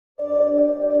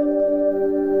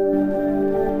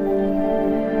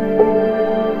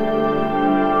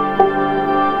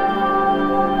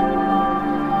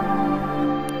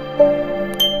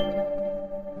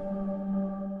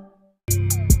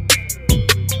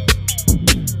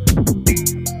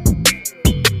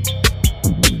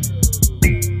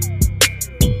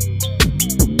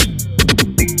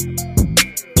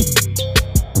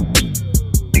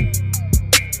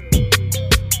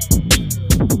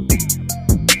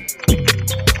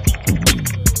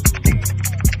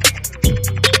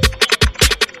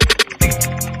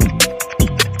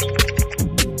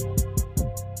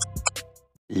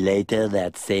Later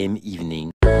that same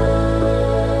evening.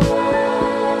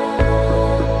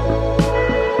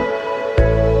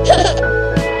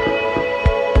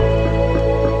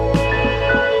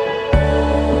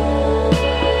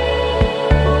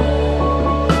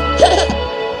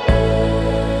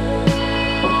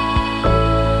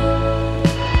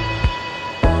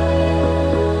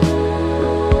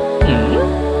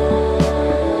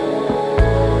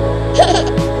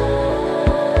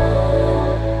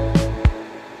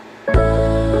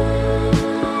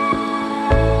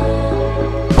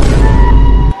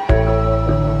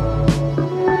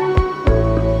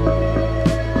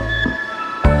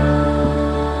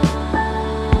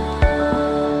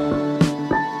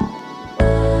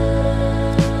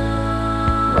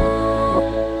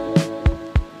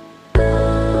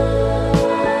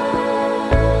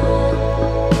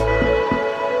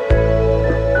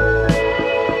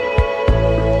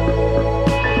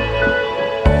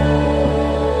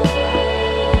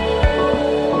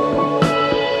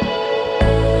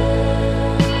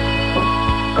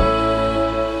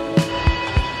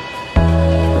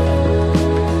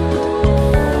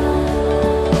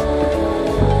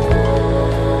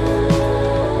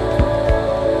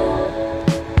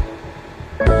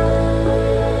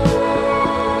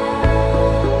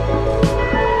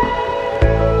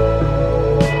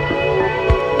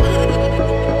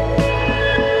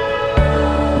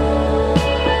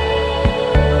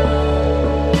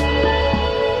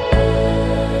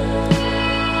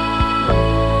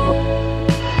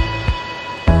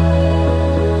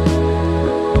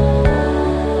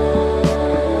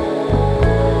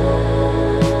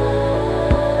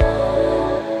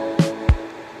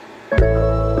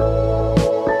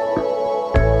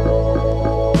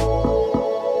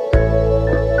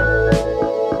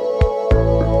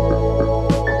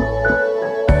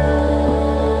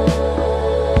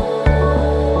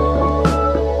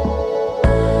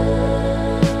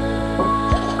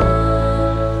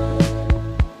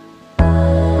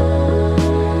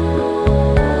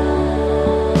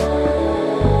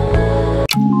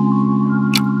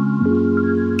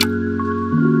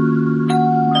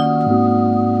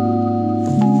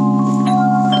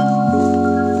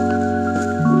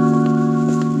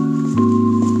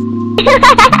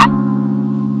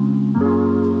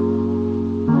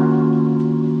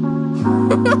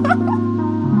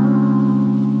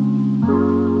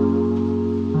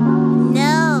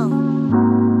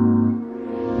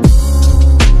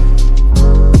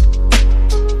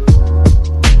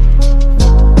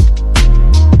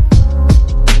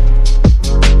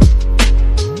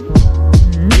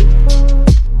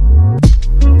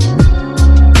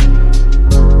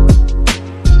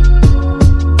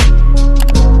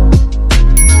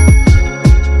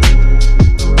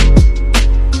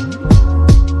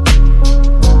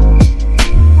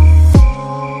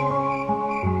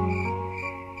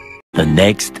 The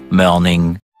next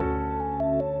morning.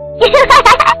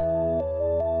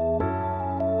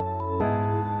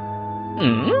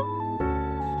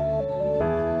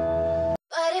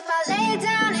 But if I lay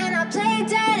down and I play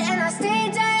dead and I stay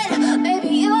dead, maybe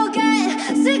you'll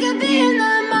get sick of being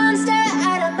the monster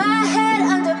out of my head,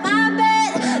 under my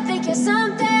bed. Think you're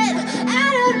something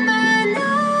out of my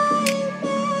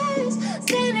nightmares.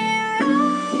 See me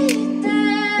right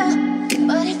there.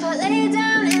 But if I lay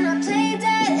down and I play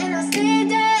dead and I stay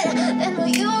dead, then will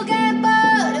you get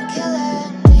bored of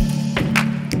killing me?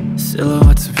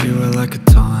 Silhouettes of you are like a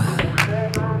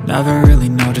taunt. Never really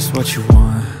know just what you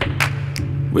want.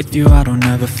 With you I don't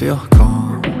ever feel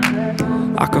calm.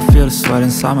 I can feel the sweat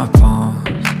inside my palms.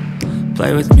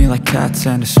 Play with me like cats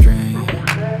and a string.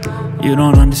 You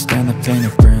don't understand the pain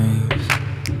it brings.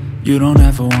 You don't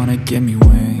ever wanna give me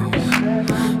wings.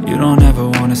 You don't ever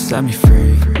wanna set me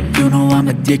free. You know I'm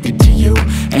addicted to you,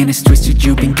 and it's twisted,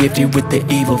 you've been gifted with the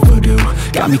evil voodoo.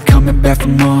 Got me coming back for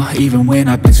more, even when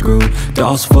I've been screwed.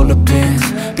 Dolls full of pins,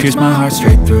 pierce my heart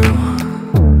straight through.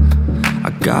 I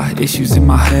got issues in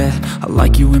my head, I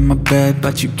like you in my bed,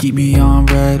 but you keep me on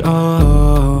red.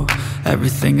 Oh,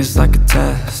 everything is like a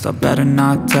test, I better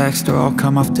not text or I'll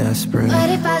come off desperate. But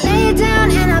if I lay down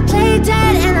and I play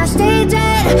dead and I stay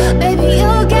dead, baby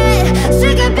you'll get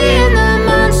sick of